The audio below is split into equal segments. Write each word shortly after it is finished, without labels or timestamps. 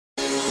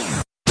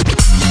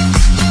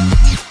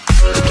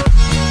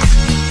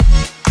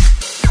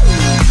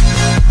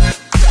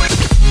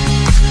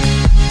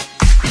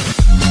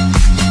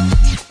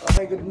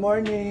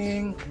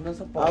morning!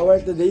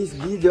 Our today's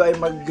video ay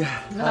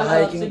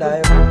mag-hiking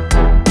tayo.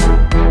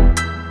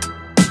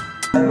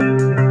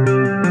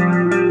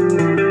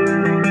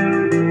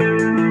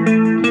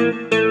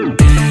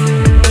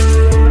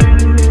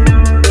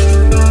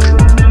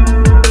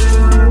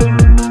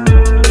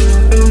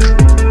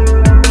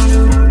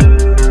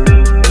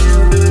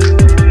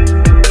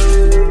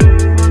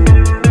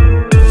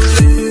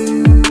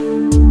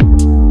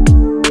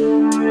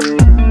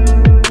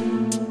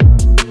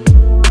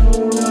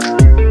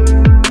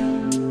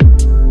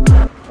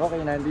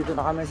 Nandito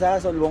na kami sa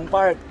Solbong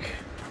Park.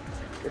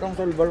 Itong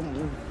Solbong...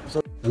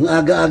 Ang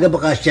aga-aga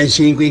baka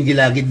siyansihin ko yung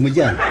gilagid mo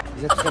dyan.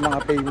 Isa sa mga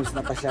famous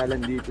na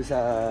pasyalan dito sa...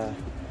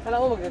 Alam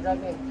mo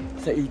magdadami.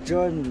 Sa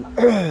Ichon.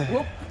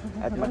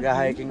 At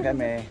mag-hiking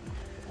kami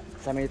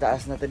sa may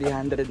taas na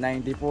 394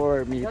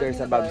 meters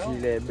above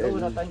sea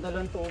level.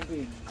 Natandalan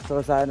tubig.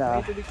 So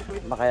sana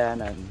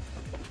makayanan.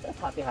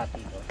 Hati-hati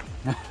to.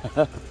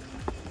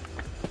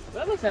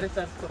 Wala ba sa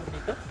resort tour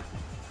dito?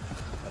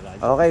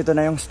 Okay, ito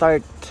na yung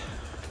start.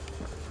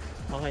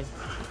 Okay.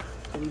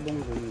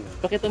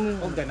 Pakita mo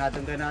yung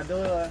ganadong-ganado.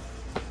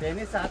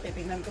 Dennis,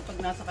 titignan ko pag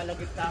nasa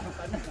kalagitnaan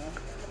ka na.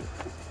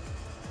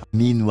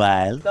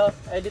 Meanwhile, So,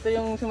 dito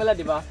yung simula,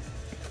 di ba?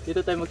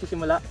 Dito tayo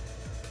magsisimula.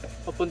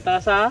 Papunta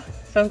sa...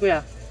 Saan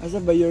kuya? Asa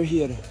ba you're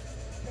here?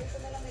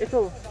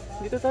 Ito.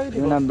 Dito tayo,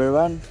 di Yung ba? number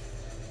 1?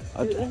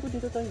 Alam ko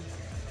dito tayo.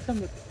 Saan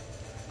ba?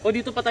 O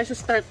dito pa tayo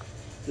sa start.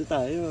 Ito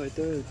tayo,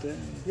 ito.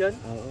 Yan?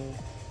 Oo.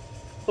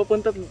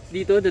 Papunta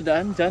dito,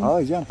 dadaan, dyan.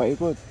 Oo, dyan,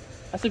 paikot.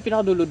 As in,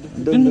 pinakadulod.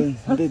 Doon.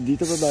 Hindi,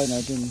 dito pa ba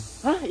natin?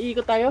 Ha?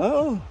 Iikot tayo?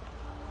 Oo.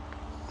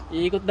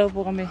 Iikot daw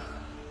po kami.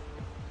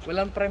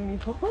 Walang premyo.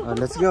 Oh,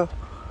 let's go.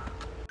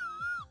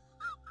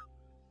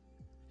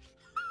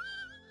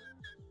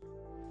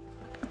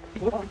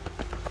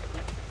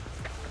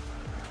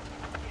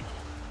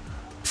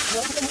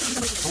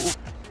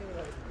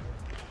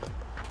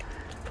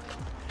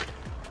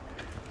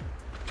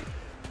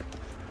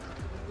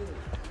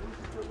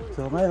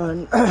 So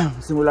ngayon,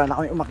 simula na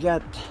kami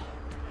umakyat.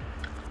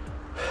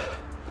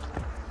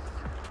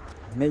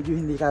 Medyo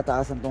hindi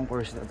kataasan tong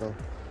course na to.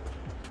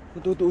 Kung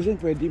tutuusin,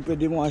 pwede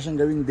mo nga siyang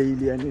gawing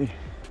daily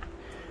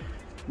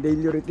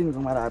daily routine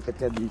kung marapit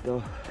ka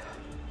dito.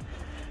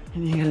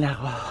 Hiningal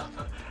ako.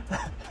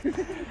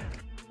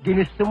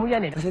 ginusto mo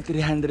yan eh. Kasi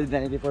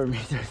 394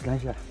 meters lang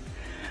siya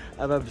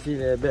above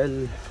sea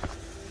level.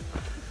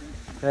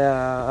 Kaya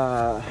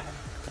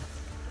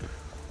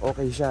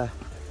okay siya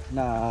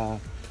na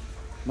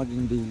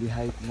maging daily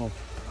hike mo,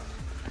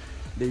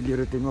 daily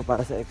routine mo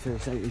para sa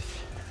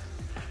exercise.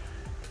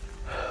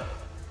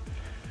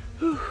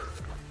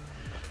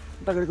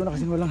 Ang tagal ko na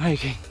kasi walang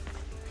hiking.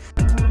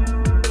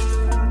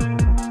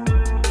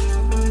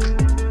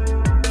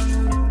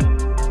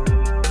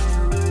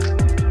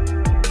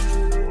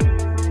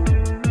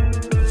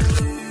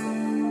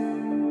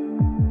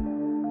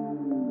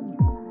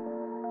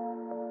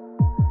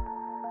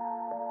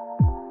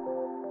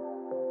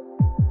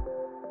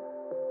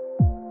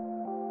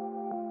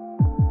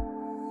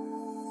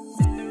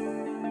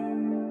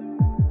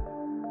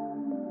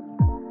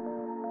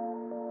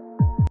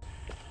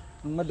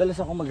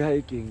 Madalas ako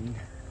mag-hiking.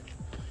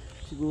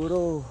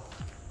 Siguro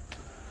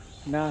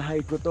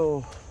na-hike ko to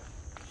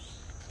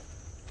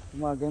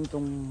mga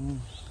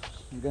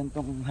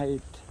gantong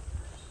height.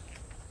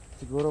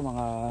 Siguro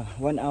mga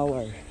 1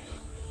 hour.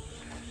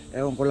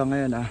 Ewan ko lang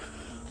ngayon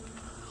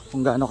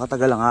kung gaano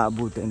katagal ang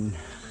aabutin.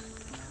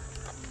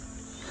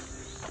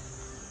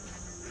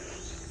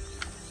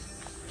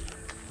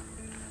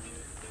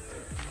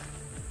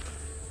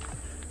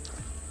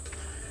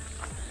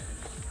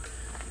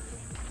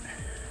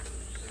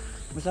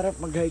 Masarap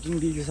mag-hiking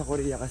dito sa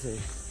Korea kasi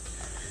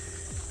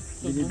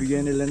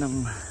binibigyan nila ng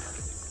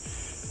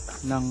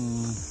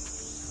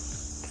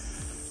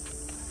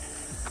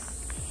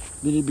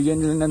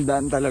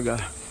daan talaga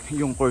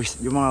yung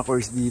mga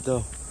course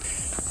dito.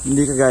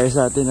 Hindi kagaya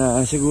sa atin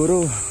na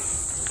siguro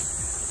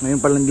ngayon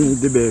pa lang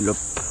dinidevelop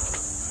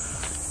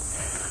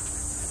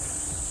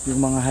yung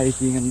mga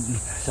hikingan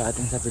sa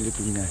atin sa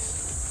Pilipinas.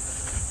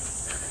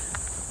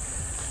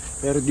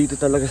 Pero dito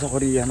talaga sa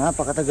Korea,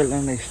 napakatagal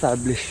lang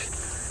na-establish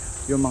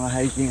yung mga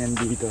hikingan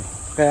dito.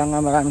 Kaya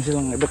nga marami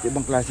silang iba't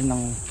ibang klase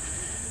ng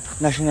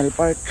national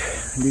park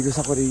dito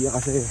sa Korea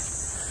kasi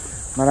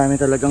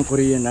marami talagang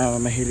Korean na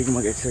mahilig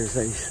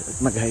mag-exercise at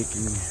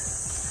mag-hiking.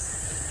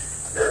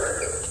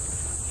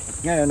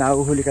 Ngayon,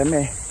 nahuhuli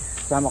kami.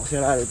 Sama ko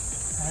si Ralph.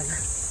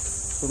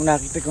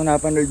 Kung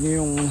napanood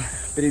niyo yung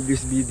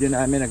previous video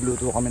namin,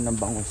 nagluto kami ng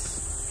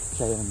bangus.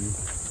 Siya yan.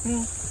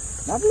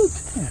 Na-upload.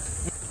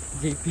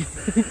 JP.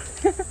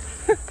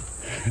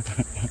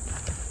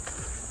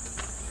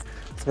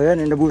 So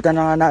yan, inabutan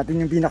na nga natin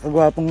yung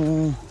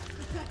pinakagwapong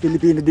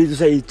Pilipino dito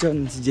sa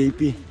Ichon, si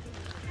JP.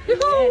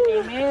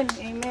 Amen,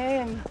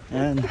 amen.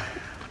 Yan.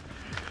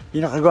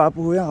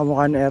 Pinakagwapo yan,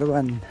 kamukha ni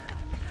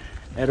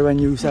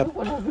Erwan Yusap.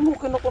 Wala mo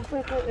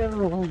kinukumpay ko,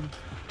 Erwan.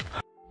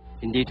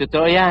 Hindi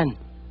totoo yan.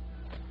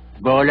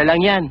 Bola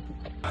lang yan.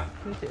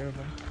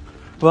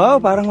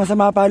 Wow, parang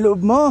masama pa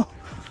loob mo.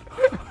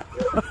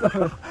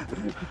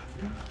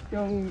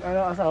 Yung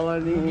asawa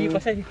Hindi pa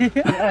siya.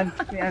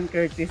 ni Ann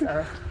Curtis.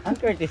 Ann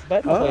Curtis ba?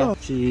 Oo.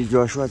 Si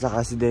Joshua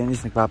at si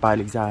Dennis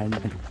nagpapaligsahan.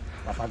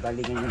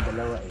 Papagalingan yung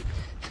dalawa eh.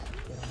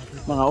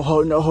 Mga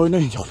uhaw na,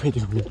 hindi ako pwede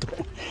huminto.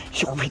 Hindi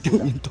ako pwede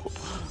huminto.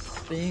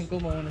 Tingin ko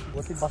mauna.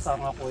 Buti basa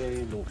nga po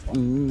yung lupa.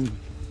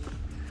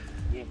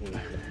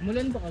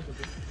 Mulan ba ka doon?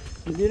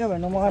 Hindi naman,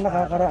 nung mga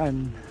nakakaraan.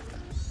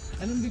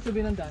 Anong ibig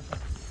sabihin ng dasa?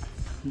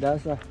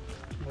 Dasa.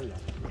 Wala.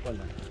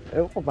 Wala.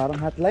 Ewan ko, parang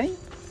hotline?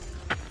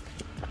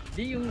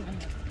 Di yung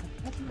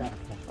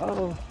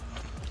Oo.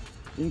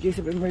 In case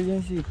of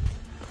emergency.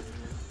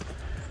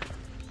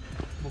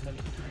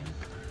 bumalik.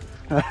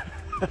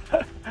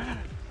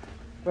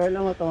 Pero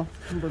alam mo to,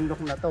 yung bundok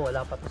na to,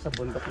 wala pa to sa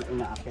bundok na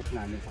inaakit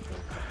namin sa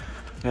Quezon.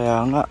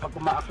 Kaya nga. Pag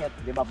umaakyat,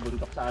 di ba,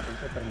 bundok sa atin,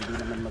 pero hindi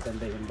naman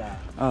maganda yung daan.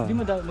 Hindi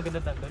mo maganda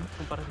doon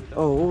kumpara dito.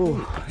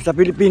 Oo. Sa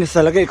Pilipinas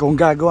talaga kung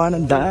gagawa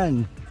ng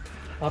daan.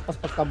 Tapos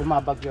pagka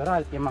bumabagyo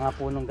Ralph, yung mga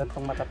punong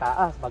gantong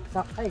matataas,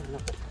 bagsak, ay,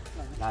 naku,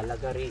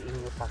 lalagariin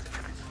nyo pa.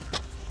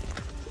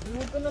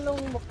 Huwag ka na lang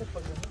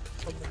makipag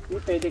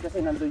Pwede kasi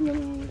nandun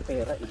yung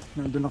pera eh.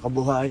 Nandun ang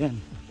kabuhayan.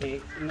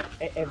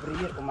 Every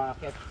year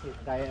umaakyat,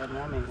 kaya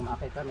namin,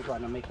 umaakyat kami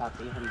kung ano may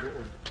katihan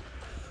doon.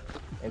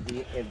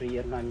 Every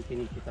year namin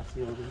pinipitas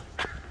yung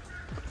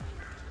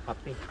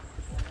kape.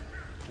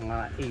 Mga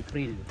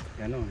April,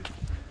 gano'n.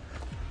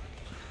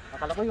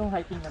 Akala ko yung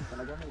hiking lang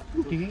talaga.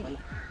 Hindi.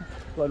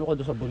 Kung ano ka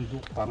doon sa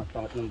bundok,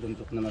 pangat-pangat ng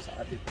bundok naman sa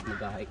atin pag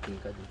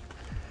mag-hiking ka doon.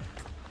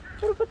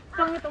 Pero ba't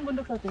pangit ang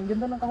bundok sa atin?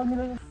 Ganda ng kahon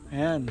nila yun.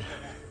 Ayan.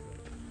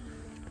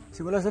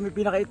 Simula sa may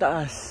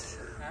pinakaitaas,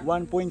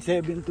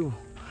 1.72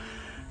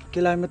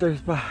 kilometers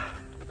pa.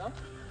 Ito?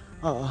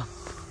 Oo.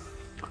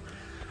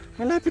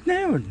 Malapit na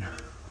yun.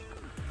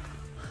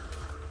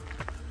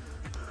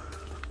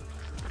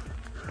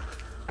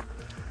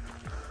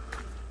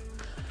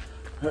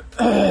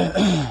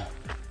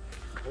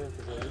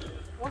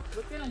 Oh,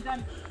 ba't ka nandyan?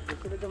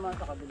 Gusto na dumaan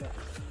sa kabila.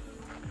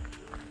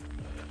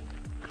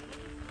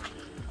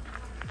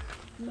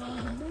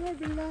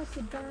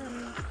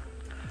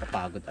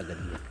 Kapagod agad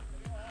yun.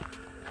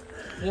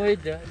 Uy,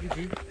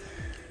 Gigi.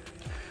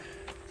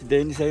 Si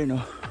Dennis ayun, no?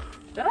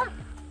 Tara!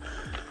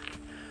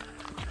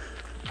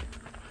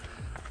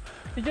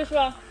 Si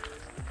Joshua!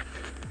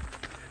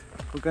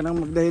 Huwag ka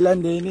nang magdahilan,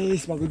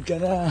 Dennis. Magod ka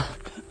na.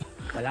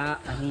 Wala,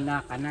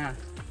 ahina ka na.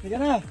 Hindi ka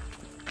na.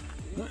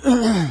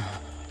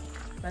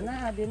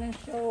 Sana, din ang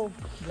show.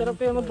 Sarap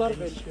yung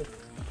mag-barbell.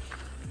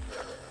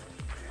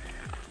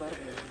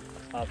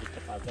 Pagod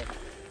ka pagod.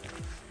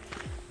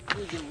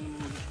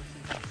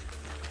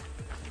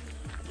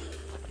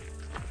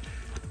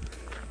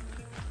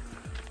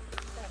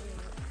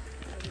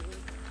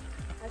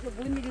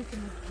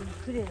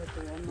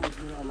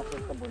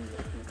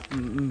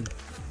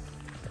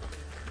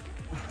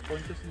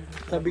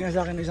 Sabi nga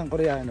sa akin ng isang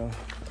Koreano,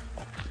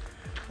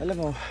 alam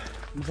mo,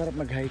 masarap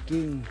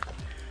mag-hiking.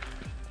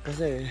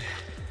 Kasi,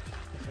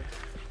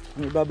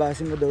 kung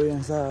ibabase mo daw yan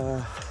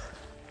sa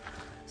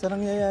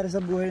nangyayari sa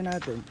buhay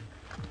natin.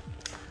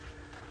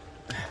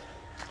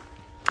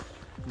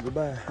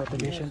 Diba?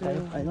 Motivation tayo.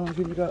 Ano ang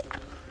feel ka?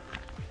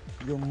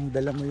 Yung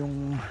dala mo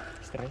yung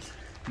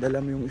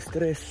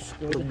Stress.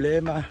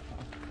 problema.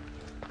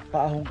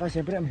 Paahong ka,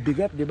 siyempre ang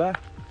bigat, di ba?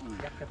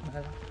 Yakat na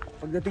lang.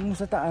 Pagdating mo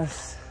sa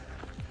taas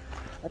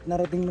at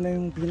narating mo na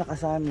yung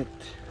pinakasamit,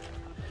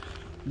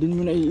 dun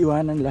mo na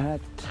iiwanan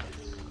lahat.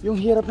 Yung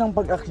hirap ng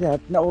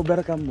pag-akyat na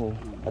overcome mo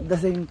at the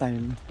same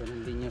time.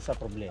 Ganun din yun sa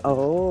problema.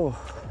 Oo.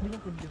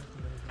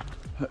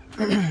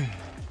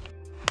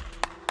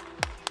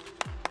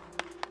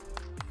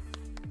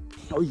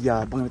 Oh,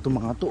 yabang itong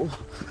mga to.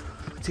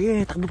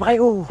 Sige, takbo pa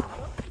kayo.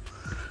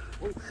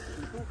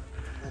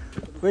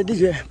 Pwede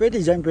dyan,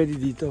 pwede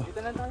dito.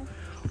 Dito na tayo.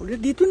 Huwag na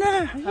dito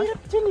na.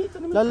 Hirap dyan dito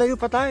naman. Lalayo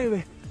pa tayo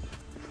eh.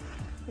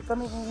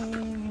 Kami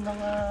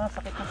mga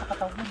sakit na sa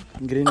katawan.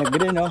 Green na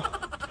green, oh.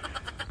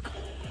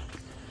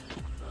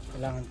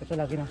 Kailangan ko ito,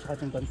 lagi nang sakit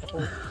yung ganto ko.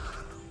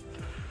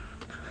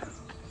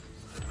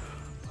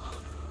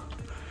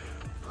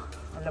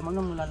 Alam mo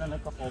nung mula na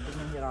nagka-COVID,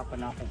 nahihirapan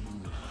na ako.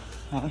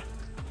 Ha?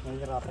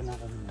 Nahihirapan na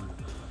ako.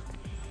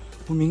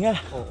 Huminga.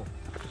 Oo.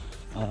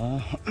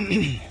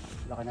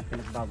 Laki na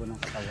pinagbago ng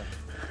katawan.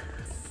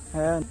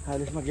 Ayan,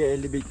 halos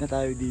mag-elevate na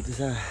tayo dito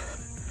sa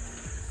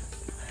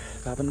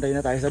papantay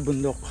na tayo sa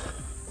bundok,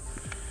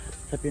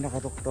 sa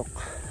pinakatuktok.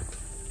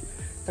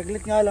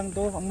 Saglit nga lang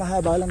to, ang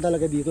mahaba lang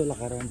talaga dito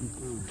lakaran.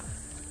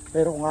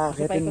 Pero kung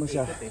aakitin mo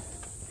siya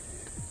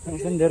ng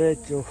isang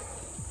diretso,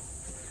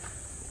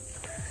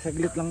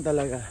 saglit lang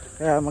talaga.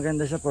 Kaya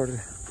maganda siya for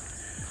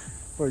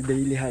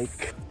daily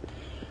hike.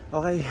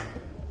 Okay,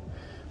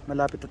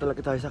 malapit na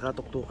talaga tayo sa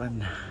katuktukan.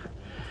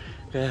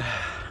 Kaya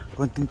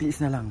konting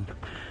tiis na lang.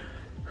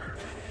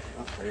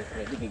 Kaya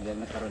pwede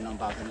biglang nagkaroon ng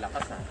bagong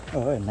lakas ha.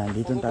 Oo,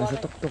 nandito tayo sa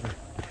tuktok.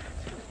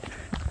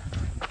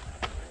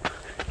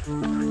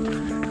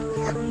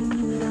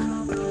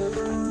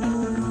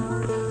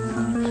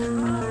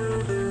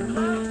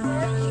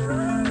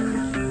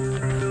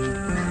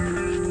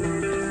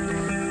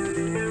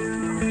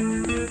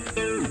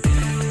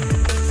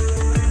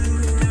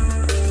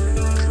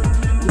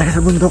 tayo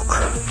sa bundok.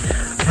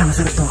 Kaya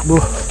masarap tumakbo.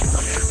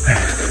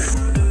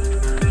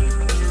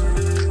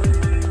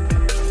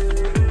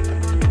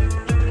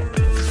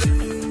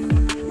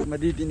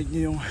 Maditinig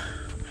niyo yung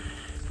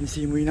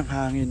simoy ng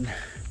hangin.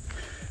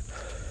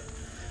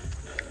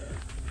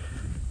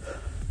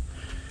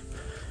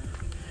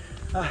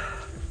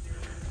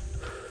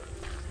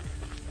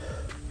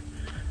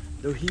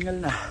 Though hingal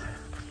na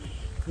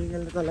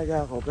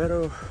talaga ako,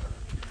 pero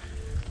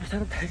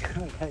masarap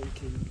talaga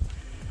mag-hiking.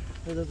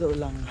 Sa totoo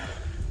lang.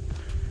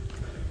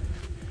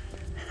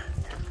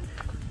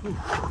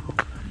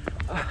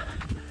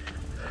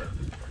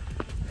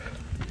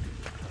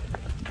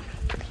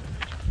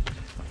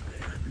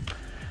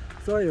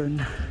 So ayun,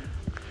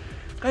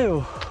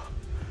 kayo,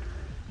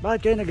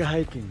 bakit kayo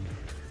nag-hiking?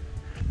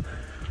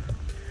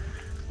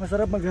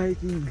 Masarap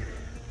mag-hiking,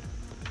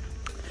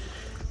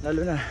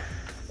 lalo na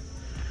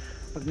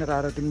pag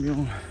nararating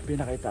yung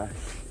pinakaitaas.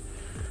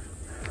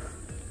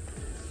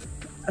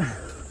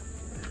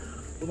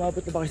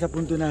 Umabot na ba kayo sa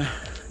punto na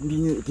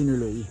hindi nyo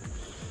itinuloy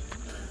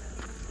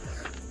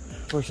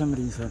for some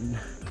reason?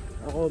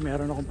 Ako,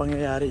 meron akong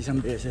pangyayari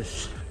isang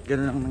beses,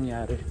 ganun ang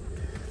nangyari.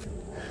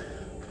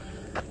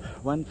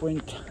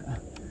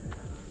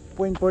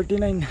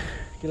 1.49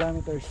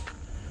 kilometers,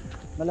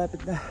 malapit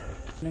na.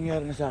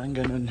 Nangyari na sa akin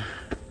ganun.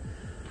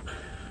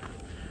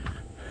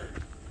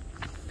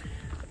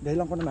 Dahil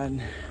lang ko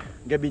naman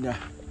gabi na,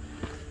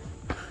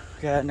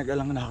 kaya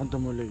nag-alang na akong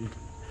tumuloy.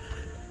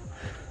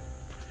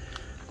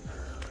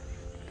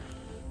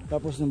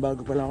 Tapos nung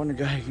bago pala ako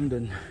nag-hiking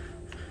doon,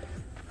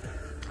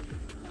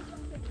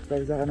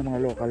 sabi sa akin ng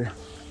mga lokal,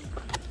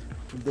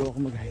 hindi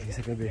ako mag-hiking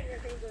sa gabi.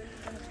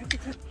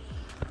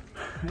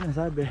 Ayun,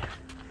 sabi,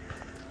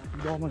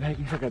 hindi ako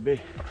mag-hiking sa gabi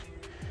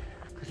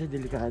kasi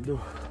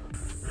delikado.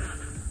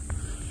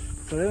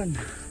 So yun,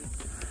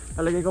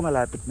 palagay ko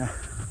malapit na,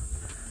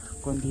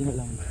 konti na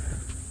lang.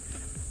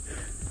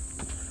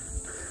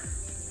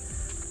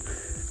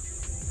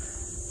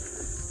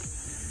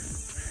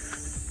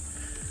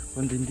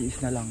 Konting tiis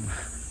na lang,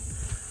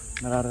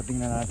 nararating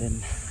na natin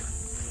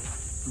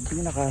yung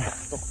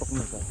pinaka-tok-tok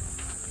na to.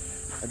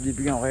 At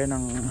bibigyan ko kayo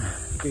ng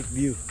quick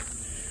view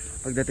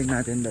pagdating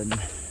natin doon.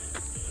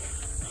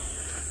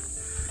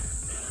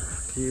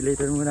 See you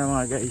later muna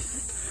mga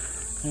guys.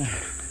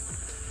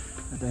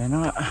 At ayun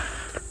na nga,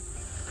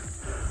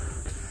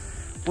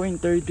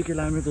 0.30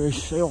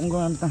 kilometers. Ayokong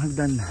gumamit ng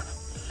hagdan,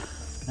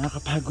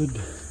 nakakapagod,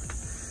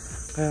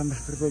 kaya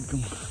mas preferred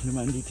kong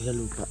lumaan dito sa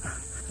lupa.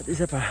 At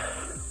isa pa,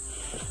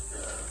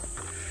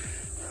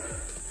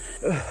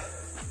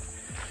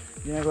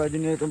 ginagawa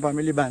din nila itong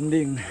family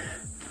bonding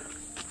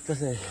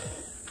kasi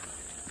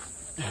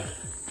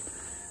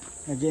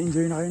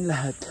nag-enjoy na kayong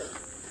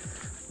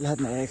lahat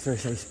na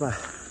exercise pa,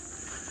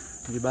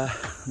 diba?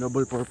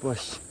 Double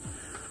purpose.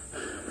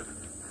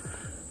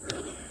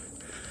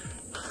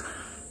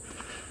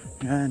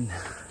 Yan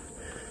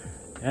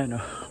o,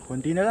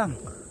 konti na lang,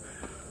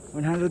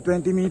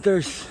 120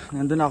 meters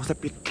nandun ako sa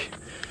peak.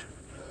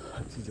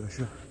 Si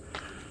Joshua,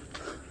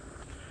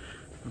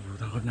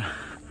 nabutan ko na.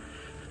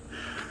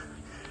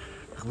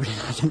 Nakabuli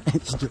natin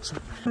si Joshua.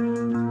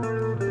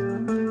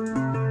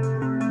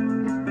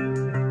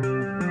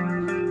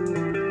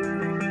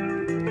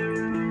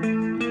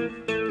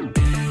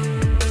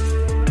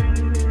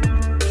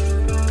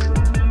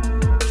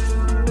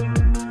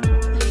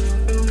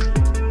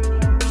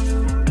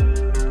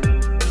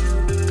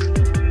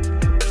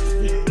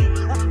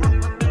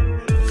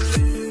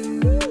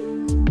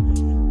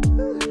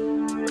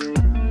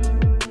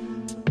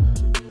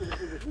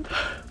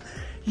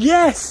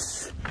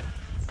 Yes!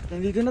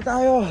 Nandito na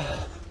tayo.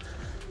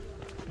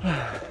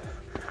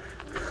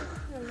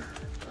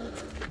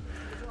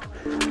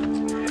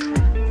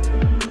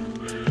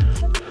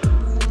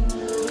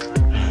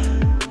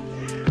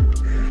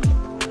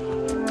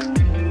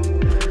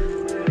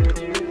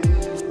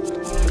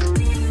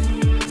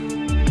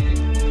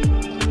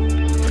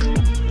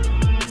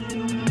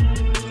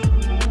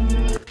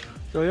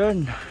 So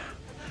yun,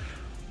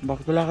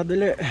 bakit wala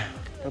kadali,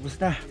 tapos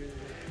na,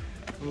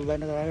 bumaba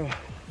na tayo.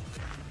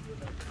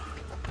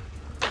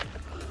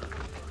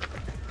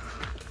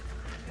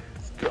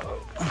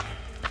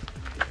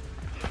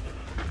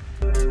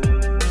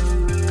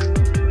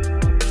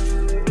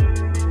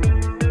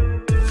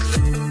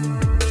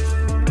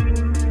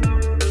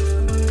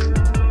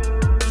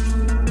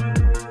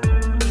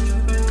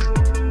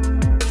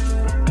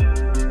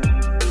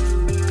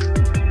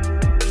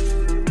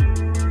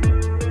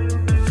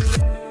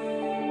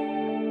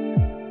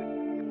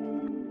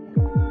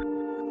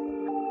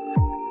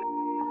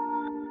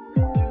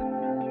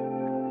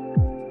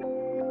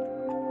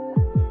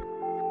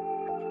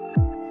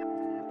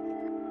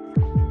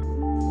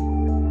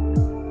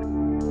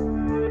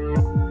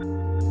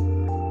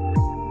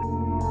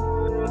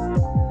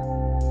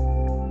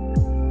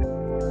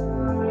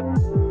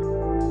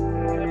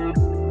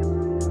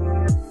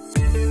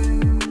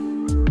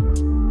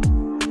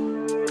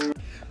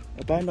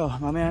 Paano,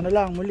 mamaya na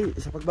lang muli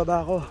sa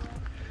pagbaba ko.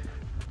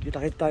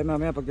 Kita-kita tayo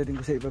mamaya pagdating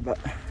ko sa ibaba.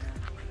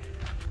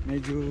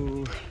 Medyo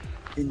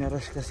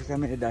inarush kasi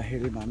kami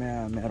dahil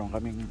mamaya meron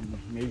kaming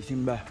may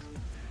simba.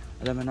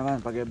 Alam mo naman,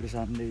 pag every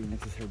Sunday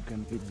nagsiserve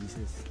kami kay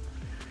Jesus.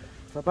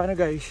 So paano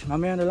guys,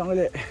 mamaya na lang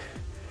uli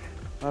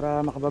para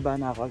makababa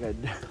na ako agad.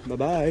 Bye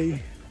bye!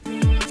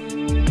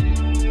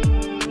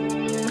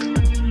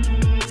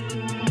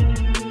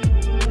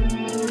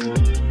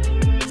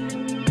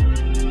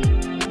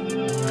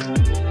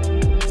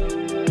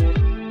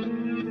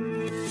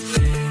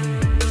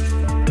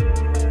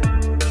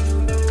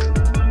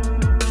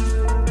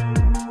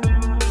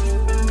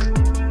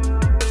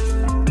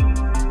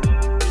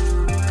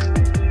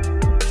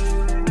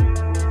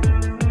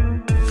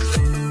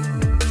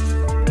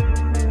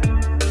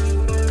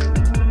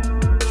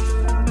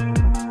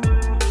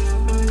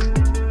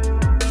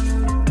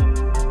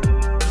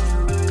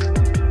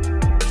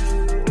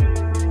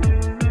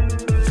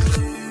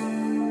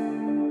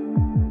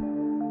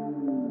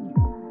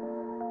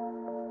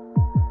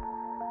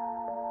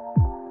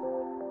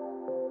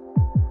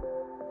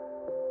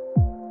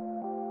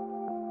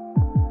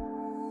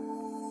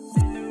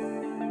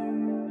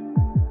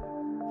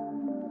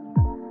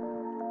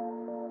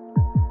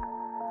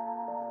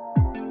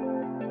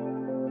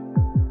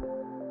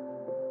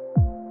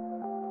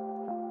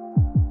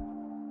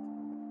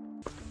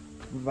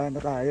 Baba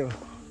na tayo.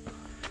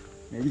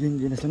 Medyo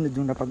hindi nasunod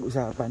yung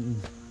napag-usapan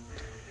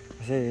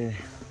kasi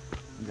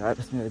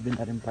mag-alas 9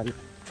 na rin pala.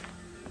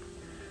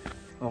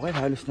 Okay,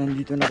 halos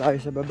nandito na tayo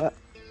sa baba.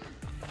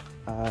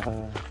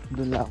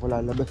 Doon lang ako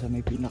lalabas sa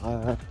may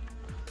pinaka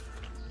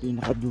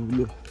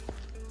dulo.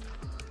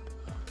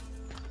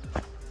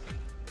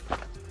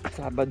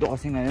 Sabado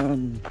kasi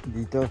ngayon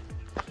dito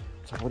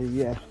sa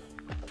Korea,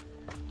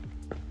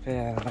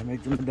 kaya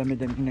medyo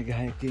madami-daming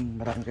nag-hiking.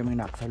 Marami kaming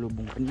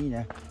nakasalubong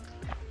kanina.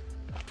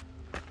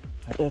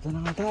 At eto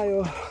na nga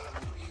tayo.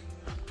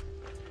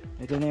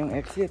 Ito na yung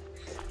exit.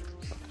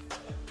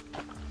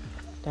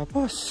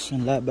 Tapos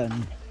ang laban.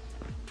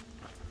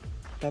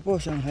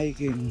 Tapos ang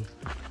hiking.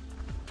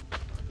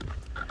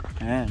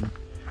 Ayan.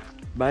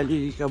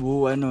 Bali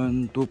kabuuan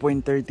nun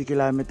 2.30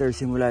 km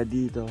simula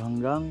dito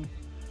hanggang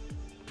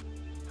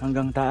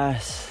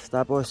taas.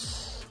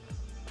 Tapos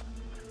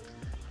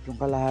yung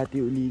kalahati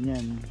uli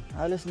niyan,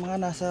 halos mga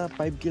nasa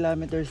 5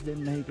 kilometers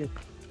din na higit.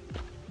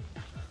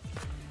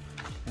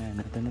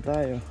 Ayan, ito na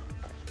tayo.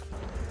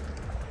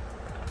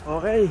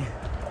 Okay,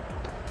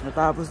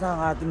 natapos na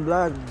ang ating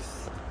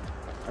vlogs.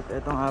 At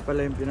ito nga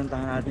pala yung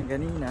pinuntahan natin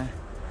kanina.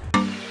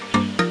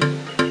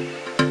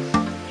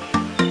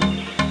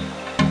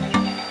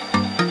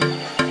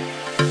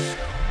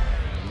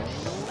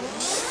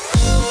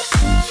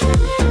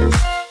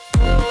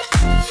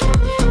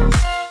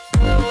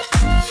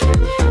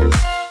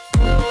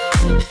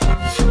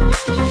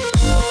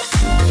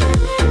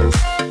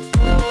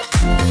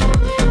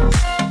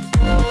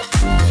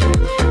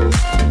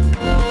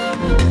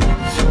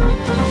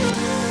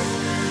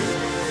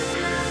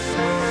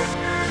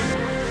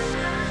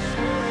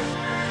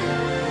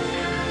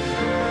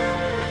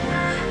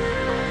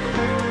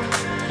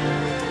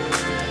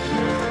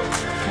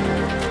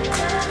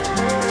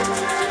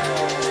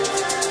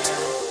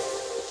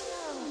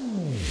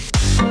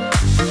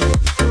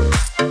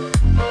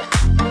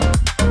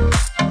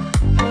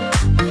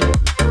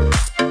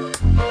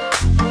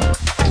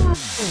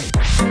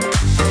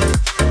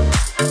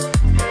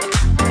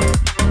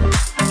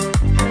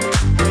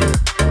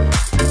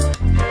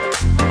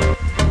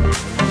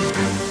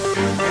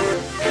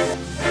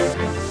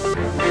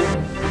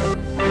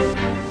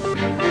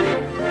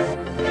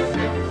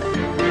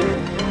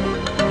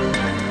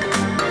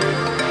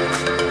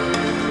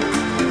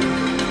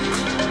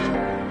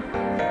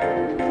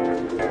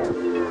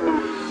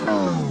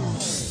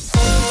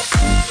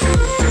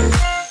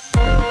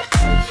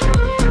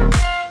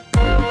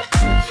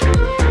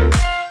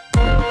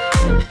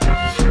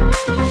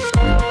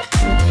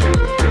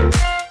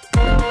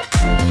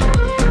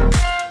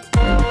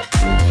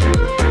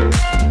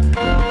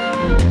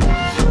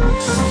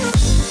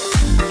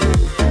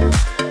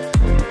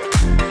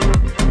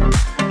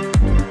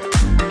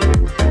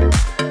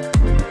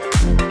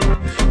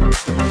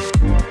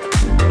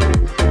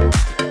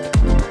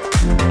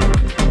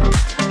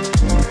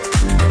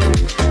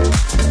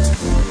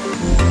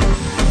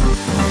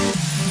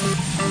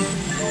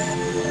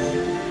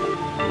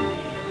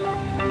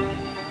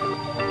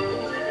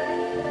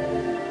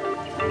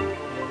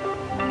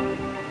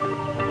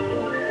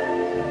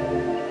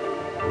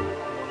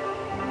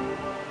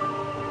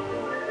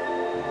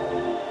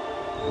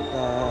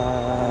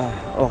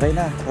 Okay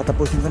na,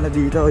 tatapusin ko na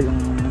dito yung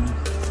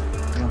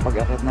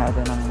pag-akit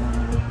natin ng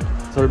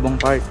Solbong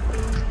Park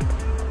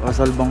o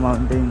Solbong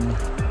Mountain.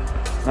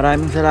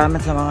 Maraming salamat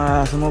sa mga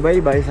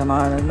sumubaybay, sa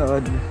mga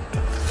nanonood.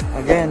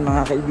 Again,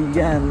 mga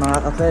kaibigan, mga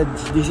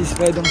ka-feds, this is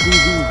Fedong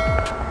TV.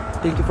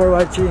 Thank you for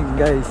watching,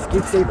 guys.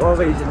 Keep safe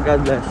always and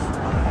God bless.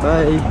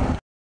 Bye!